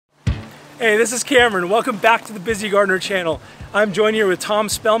Hey, this is Cameron. Welcome back to the Busy Gardener channel. I'm joined here with Tom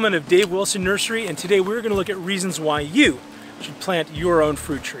Spellman of Dave Wilson Nursery, and today we're going to look at reasons why you should plant your own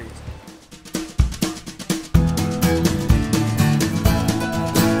fruit trees.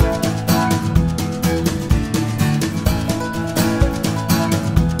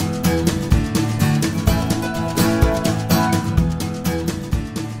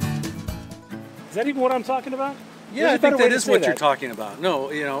 Is that even what I'm talking about? Yeah, I think that is what you're talking about.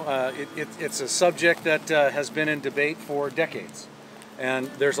 No, you know, it's a subject that has been in debate for decades. And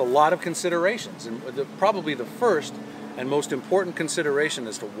there's a lot of considerations. And probably the first and most important consideration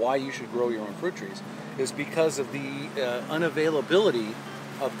as to why you should grow your own fruit trees is because of the unavailability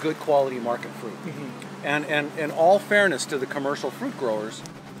of good quality market fruit. Mm-hmm. And in all fairness to the commercial fruit growers,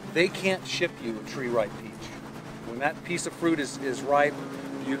 they can't ship you a tree-ripe peach. When that piece of fruit is ripe,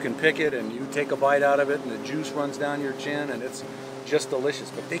 you can pick it and you take a bite out of it and the juice runs down your chin and it's just delicious,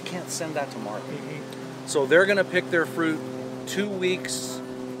 but they can't send that to market. Mm-hmm. So they're going to pick their fruit 2 weeks,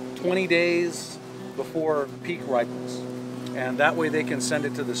 20 days before peak ripeness. And that way they can send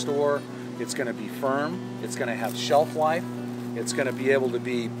it to the store. It's going to be firm, it's going to have shelf life, it's going to be able to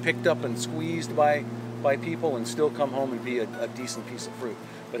be picked up and squeezed by people and still come home and be a decent piece of fruit.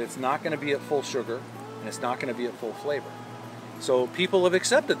 But it's not going to be at full sugar and it's not going to be at full flavor. So people have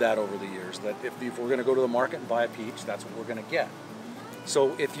accepted that over the years, that if we're going to go to the market and buy a peach, that's what we're going to get.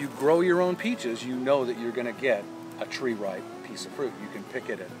 So if you grow your own peaches, you know that you're going to get a tree-ripe piece of fruit. You can pick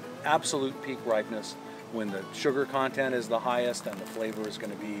it at absolute peak ripeness when the sugar content is the highest and the flavor is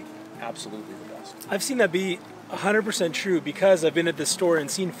going to be absolutely the best. I've seen that be 100% true because I've been at the store and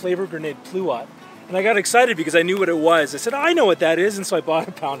seen Flavor Grenade Pluot. And I got excited because I knew what it was. I said, I know what that is, and so I bought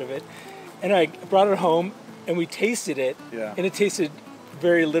a pound of it. And I brought it home, and we tasted it, yeah. And it tasted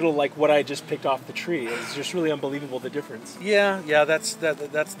very little like what I just picked off the tree. It was just really unbelievable, the difference. Yeah, that's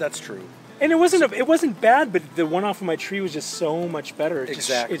true. And it wasn't bad, but the one off of my tree was just so much better.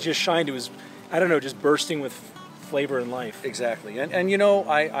 Exactly. It just shined. It was, I don't know, just bursting with flavor and life. Exactly. And you know,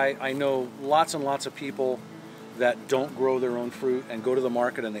 I know lots and lots of people that don't grow their own fruit and go to the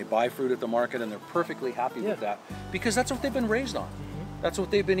market and they buy fruit at the market and they're perfectly happy with that because that's what they've been raised on. Mm-hmm. That's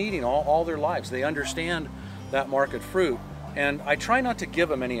what they've been eating all their lives. They understand that market fruit, and I try not to give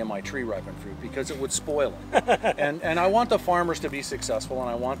them any of my tree ripened fruit because it would spoil it. and I want the farmers to be successful, and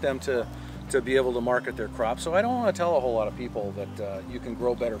I want them to be able to market their crops. So I don't want to tell a whole lot of people that you can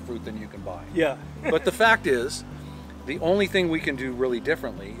grow better fruit than you can buy. Yeah. But the fact is, the only thing we can do really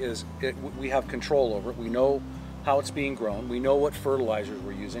differently is we have control over it. We know how it's being grown. We know what fertilizers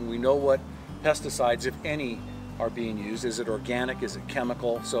we're using. We know what pesticides, if any, are being used. Is it organic? Is it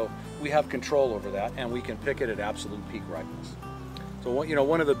chemical? So we have control over that, and we can pick it at absolute peak ripeness. So you know,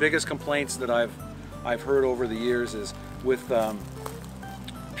 one of the biggest complaints that I've heard over the years is with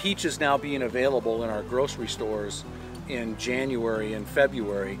peaches now being available in our grocery stores in January and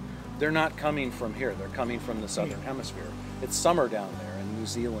February. They're not coming from here. They're coming from the southern hemisphere. It's summer down there in New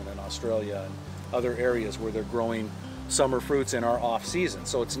Zealand and Australia and other areas where they're growing summer fruits in our off season.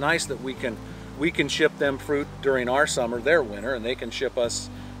 So it's nice that we can ship them fruit during our summer, their winter, and they can ship us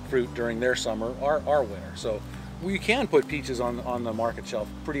fruit during their summer, our winter. So we can put peaches on the market shelf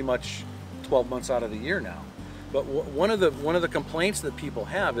pretty much 12 months out of the year now. But one of the complaints that people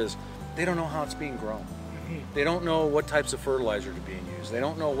have is they don't know how it's being grown. They don't know what types of fertilizers are being used. They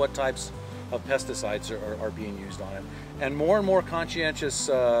don't know what types of pesticides are being used on it. And more conscientious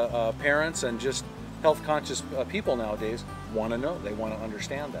parents and just health conscious people nowadays want to know. They want to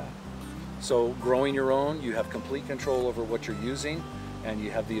understand that. So growing your own, you have complete control over what you're using, and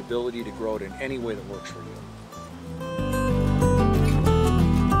you have the ability to grow it in any way that works for you.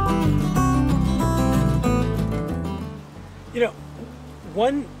 You know,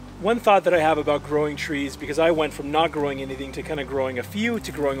 one thought that I have about growing trees, because I went from not growing anything to kind of growing a few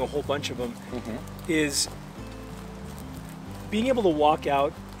to growing a whole bunch of them, is being able to walk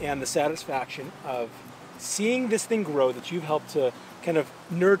out and the satisfaction of seeing this thing grow that you've helped to kind of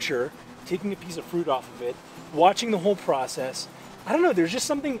nurture, taking a piece of fruit off of it, watching the whole process. I don't know, there's just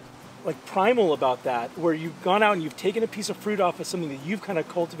something like primal about that, where you've gone out and you've taken a piece of fruit off of something that you've kind of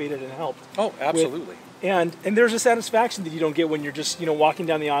cultivated and helped. Oh, absolutely. With. And there's a satisfaction that you don't get when you're just, you know, walking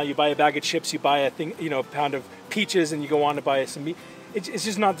down the aisle, you buy a bag of chips, you buy a thing, you know, a pound of peaches, and you go on to buy some meat. It's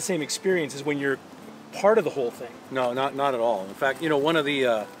just not the same experience as when you're part of the whole thing. No, not at all. In fact, you know, one of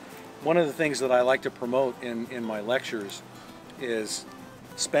the things that I like to promote in my lectures is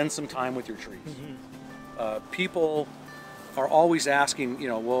spend some time with your trees. Mm-hmm. People are always asking, you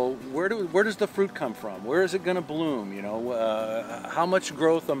know, well, where does the fruit come from? Where is it going to bloom? You know, how much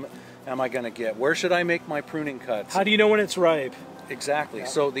growth am I going to get? Where should I make my pruning cuts? How do you know when it's ripe? Exactly. Yeah.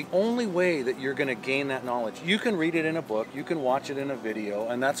 So the only way that you're going to gain that knowledge, you can read it in a book, you can watch it in a video,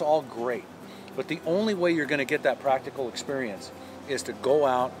 and that's all great. But the only way you're going to get that practical experience is to go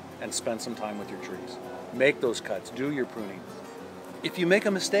out and spend some time with your trees. Make those cuts, do your pruning. If you make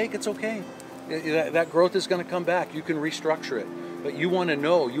a mistake, it's okay. That growth is going to come back. You can restructure it. But you want to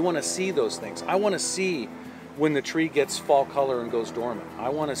know, you want to see those things. I want to see when the tree gets fall color and goes dormant. I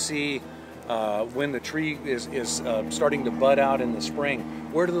want to see when the tree is starting to bud out in the spring.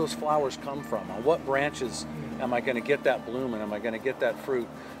 Where do those flowers come from? On what branches am I going to get that bloom, and am I going to get that fruit?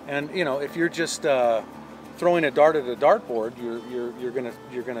 And you know, if you're just throwing a dart at a dartboard, you're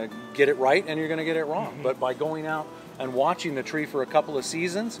gonna get it right and you're gonna get it wrong. But by going out and watching the tree for a couple of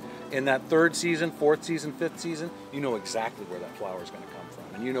seasons, in that third season, fourth season, fifth season, you know exactly where that flower is going to come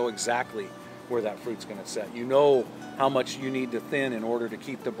from, and you know exactly where that fruit's going to set. You know how much you need to thin in order to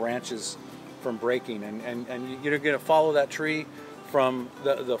keep the branches from breaking, and you're going to follow that tree from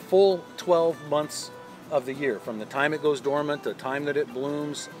the full 12 months of the year, from the time it goes dormant to the time that it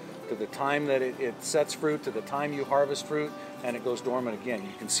blooms, to the time that it sets fruit, to the time you harvest fruit and it goes dormant again.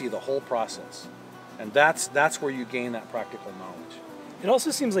 You can see the whole process. And that's where you gain that practical knowledge. It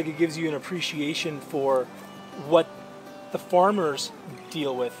also seems like it gives you an appreciation for what the farmers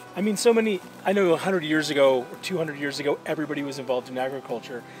deal with. I mean, I know 100 years ago or 200 years ago, everybody was involved in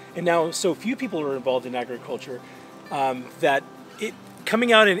agriculture. And now so few people are involved in agriculture that it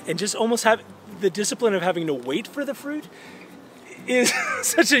coming out and just almost have the discipline of having to wait for the fruit is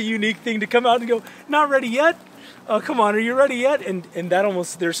such a unique thing to come out and go, not ready yet? Oh, come on, are you ready yet? And that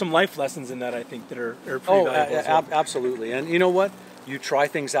almost, there's some life lessons in that, I think, that are pretty valuable as well. Absolutely. And you know what? You try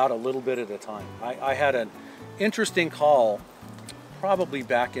things out a little bit at a time. I had an interesting call probably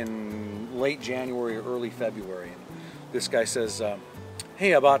back in late January or early February. And this guy says,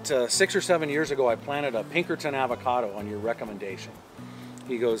 hey, about 6 or 7 years ago, I planted a Pinkerton avocado on your recommendation.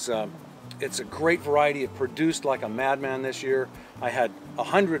 He goes, it's a great variety. It produced like a madman this year. I had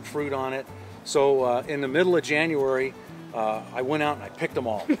 100 fruit on it. So in the middle of January, I went out and I picked them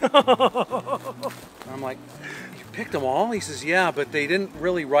all. I'm like, you picked them all? He says, yeah, but they didn't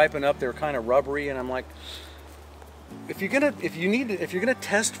really ripen up. They're kind of rubbery. And I'm like, if you're gonna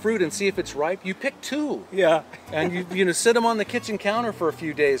test fruit and see if it's ripe, you pick 2. Yeah. And you sit them on the kitchen counter for a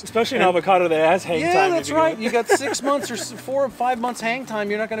few days. Especially an avocado that has hang time. Yeah, that's right. You got 6 months or 4 or 5 months hang time.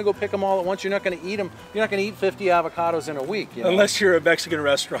 You're not going to go pick them all at once. You're not going to eat them. You're not going to eat 50 avocados in a week. You know? Unless you're a Mexican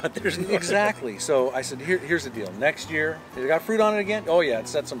restaurant. There's no exactly. So I said, here's the deal. Next year, has it got fruit on it again? Oh yeah, it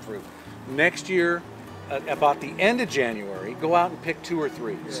set some fruit. Next year, about the end of January, go out and pick 2 or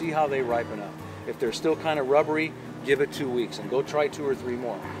 3. Yeah. See how they ripen up. If they're still kind of rubbery, give it 2 weeks and go try 2 or 3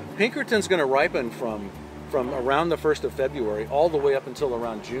 more. Pinkerton's going to ripen from around the 1st of February all the way up until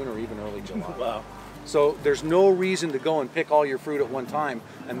around June or even early July. Wow. So there's no reason to go and pick all your fruit at one time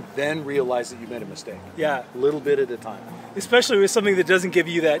and then realize that you made a mistake. Yeah. A little bit at a time. Especially with something that doesn't give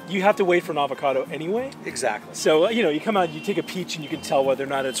you that, you have to wait for an avocado anyway. Exactly. So, you come out, you take a peach and you can tell whether or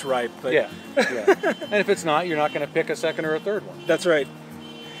not it's ripe. But yeah. And if it's not, you're not going to pick a second or a third one. That's right.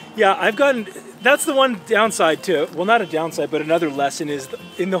 Yeah, that's the one downside to, well, not a downside, but another lesson is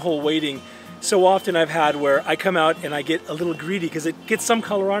in the whole waiting. So often I've had where I come out and I get a little greedy because it gets some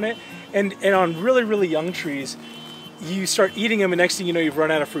color on it. And on really, really young trees, you start eating them and next thing you know, you've run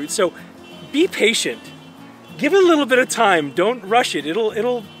out of fruit. So be patient. Give it a little bit of time. Don't rush it.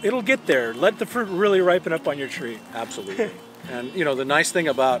 It'll get there. Let the fruit really ripen up on your tree. Absolutely. And the nice thing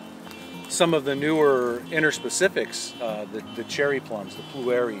about some of the newer interspecifics, the cherry plums, the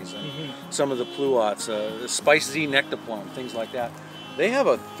plueries, and some of the pluots, the Spice Z nectaplum, things like that, they have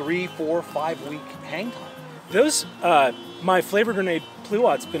a 3, 4, 5 week hang time. Those, my Flavor Grenade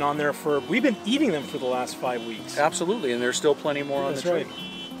pluot's been on there we've been eating them for the last 5 weeks. Absolutely, and there's still plenty more on the tree. Right.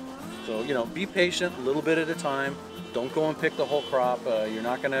 So, be patient, a little bit at a time. Don't go and pick the whole crop. You're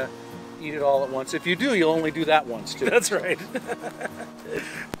not going to eat it all at once. If you do, you'll only do that once, too. That's right.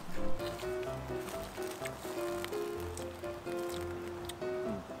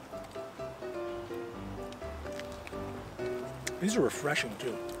 These are refreshing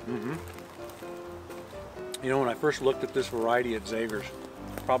too. When I first looked at this variety at Zager's,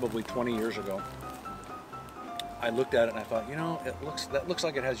 probably 20 years ago, I looked at it and I thought, that looks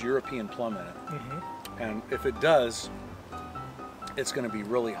like it has European plum in it. And if it does, it's going to be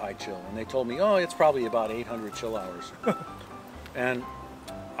really high chill. And they told me, oh, it's probably about 800 chill hours. And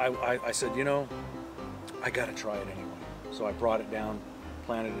I said, I got to try it anyway. So I brought it down,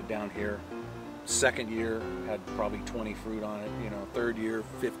 planted it down here. Second year had probably 20 fruit on it. Third year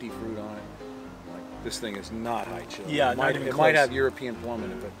 50 fruit on it. Like, this thing is not high chill. Yeah, it might have European plum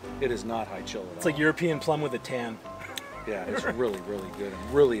in it, but it is not high chill at all. It's like European plum with a tan. Yeah, it's really, really good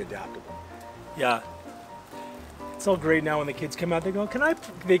and really adaptable. Yeah. It's all great now when the kids come out, they go,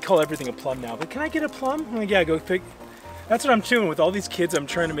 they call everything a plum now, but can I get a plum? I'm like, yeah, go pick. That's what I'm doing with all these kids. I'm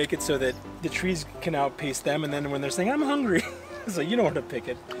trying to make it so that the trees can outpace them, and then when they're saying, I'm hungry, so you know where to pick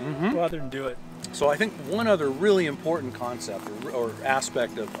it. Go out there and do it. So I think one other really important concept or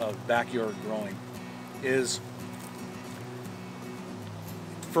aspect of backyard growing is,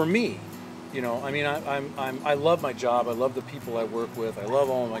 for me, you know, I mean, I love my job. I love the people I work with. I love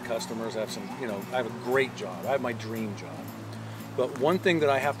all of my customers. I have some, you know, I have a great job. I have my dream job. But one thing that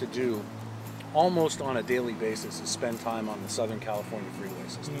I have to do almost on a daily basis is spend time on the Southern California freeway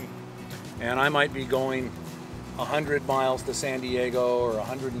system. And I might be going 100 miles to San Diego or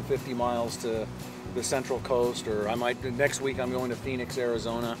 150 miles to the Central Coast, or I might, next week I'm going to Phoenix,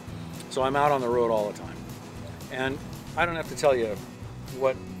 Arizona. So I'm out on the road all the time. And I don't have to tell you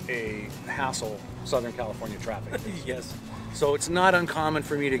what a hassle Southern California traffic is. Yes. So it's not uncommon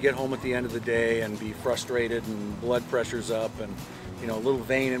for me to get home at the end of the day and be frustrated and blood pressure's up and, you know, a little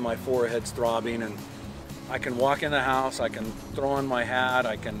vein in my forehead's throbbing, and I can walk in the house, I can throw on my hat,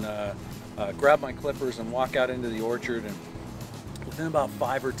 I can grab my clippers and walk out into the orchard, and within about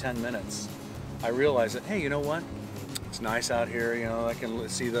 5 or 10 minutes I realize that, hey, you know what? It's nice out here, you know, I can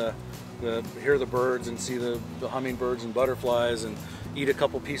hear the birds and see the hummingbirds and butterflies and eat a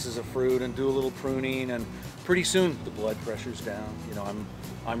couple pieces of fruit and do a little pruning, and pretty soon the blood pressure's down. You know,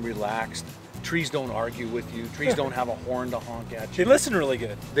 I'm relaxed. Trees don't argue with you. Trees don't have a horn to honk at you. They listen really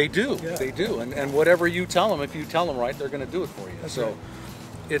good. They do. Yeah. They do. And whatever you tell them, if you tell them right, they're going to do it for you. That's so right.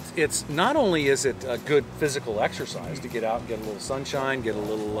 it's not only is it a good physical exercise to get out and get a little sunshine, get a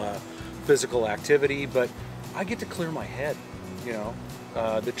little physical activity, but I get to clear my head. You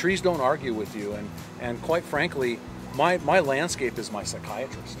know, the trees don't argue with you, and quite frankly, my landscape is my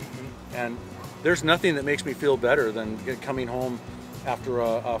psychiatrist. And there's nothing that makes me feel better than coming home after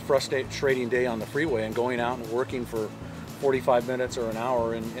a frustrating day on the freeway and going out and working for 45 minutes or an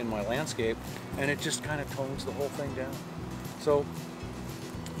hour in my landscape, and it just kind of tones the whole thing down. So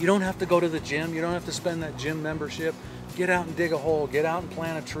you don't have to go to the gym, you don't have to spend that gym membership. Get out and dig a hole, get out and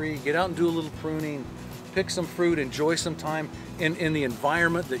plant a tree, get out and do a little pruning, pick some fruit, enjoy some time in the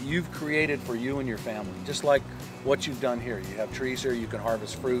environment that you've created for you and your family. Just like what you've done here. You have trees here, you can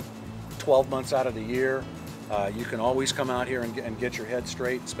harvest fruit 12 months out of the year. You can always come out here and get your head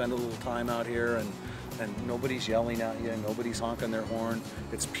straight, spend a little time out here, and nobody's yelling at you, nobody's honking their horn.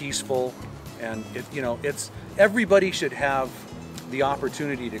 It's peaceful, and you know, everybody should have the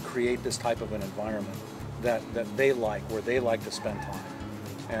opportunity to create this type of an environment that they like, where they like to spend time.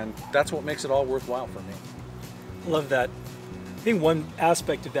 And that's what makes it all worthwhile for me. Love that. I think one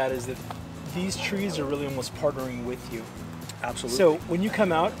aspect of that is that these trees are really almost partnering with you. Absolutely. So when you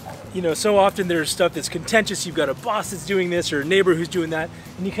come out, you know, so often there's stuff that's contentious. You've got a boss that's doing this or a neighbor who's doing that.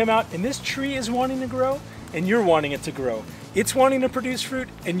 And you come out and this tree is wanting to grow and you're wanting it to grow. It's wanting to produce fruit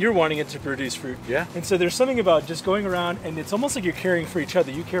and you're wanting it to produce fruit. Yeah. And so there's something about just going around, and it's almost like you're caring for each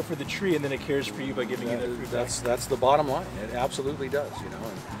other. You care for the tree and then it cares for you by giving you the fruit. That's the bottom line. It absolutely does, you know.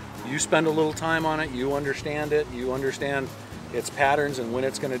 And you spend a little time on it, you understand it, you understand its patterns and when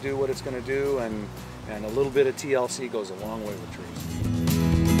it's going to do what it's going to do, and a little bit of TLC goes a long way with trees.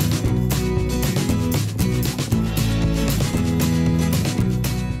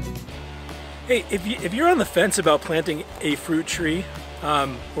 Hey, if you're on the fence about planting a fruit tree,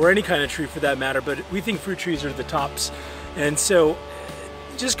 or any kind of tree for that matter, but we think fruit trees are the tops, and so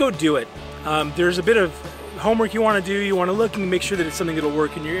just go do it. There's a bit of homework you want to do. You want to look and make sure that it's something that'll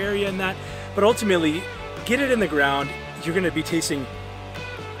work in your area and that, but ultimately, get it in the ground. You're going to be tasting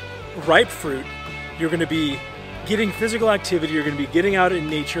ripe fruit. You're going to be getting physical activity. You're going to be getting out in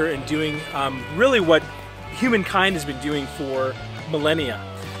nature and doing really what humankind has been doing for millennia.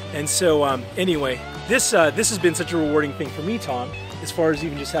 And so anyway, this has been such a rewarding thing for me, Tom, as far as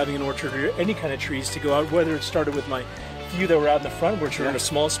even just having an orchard or any kind of trees to go out, whether it started with my few that were out in the front, which are in a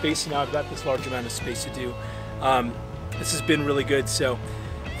small space, and now I've got this large amount of space to do. This has been really good. So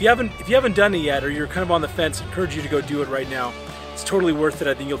if you haven't done it yet, or you're kind of on the fence, I encourage you to go do it right now. It's totally worth it.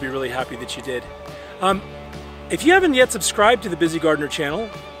 I think you'll be really happy that you did. If you haven't yet subscribed to the Busy Gardener channel,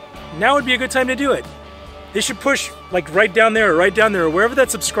 now would be a good time to do it. They should push like right down there or wherever that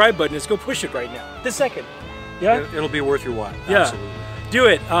subscribe button is. Go push it right now, this second. Yeah, it'll be worth your while. Yeah, absolutely. Do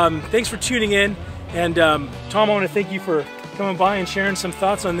it. Thanks for tuning in, and Tom, I want to thank you for coming by and sharing some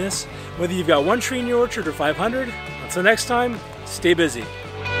thoughts on this. Whether you've got one tree in your orchard or 500, until next time, stay busy.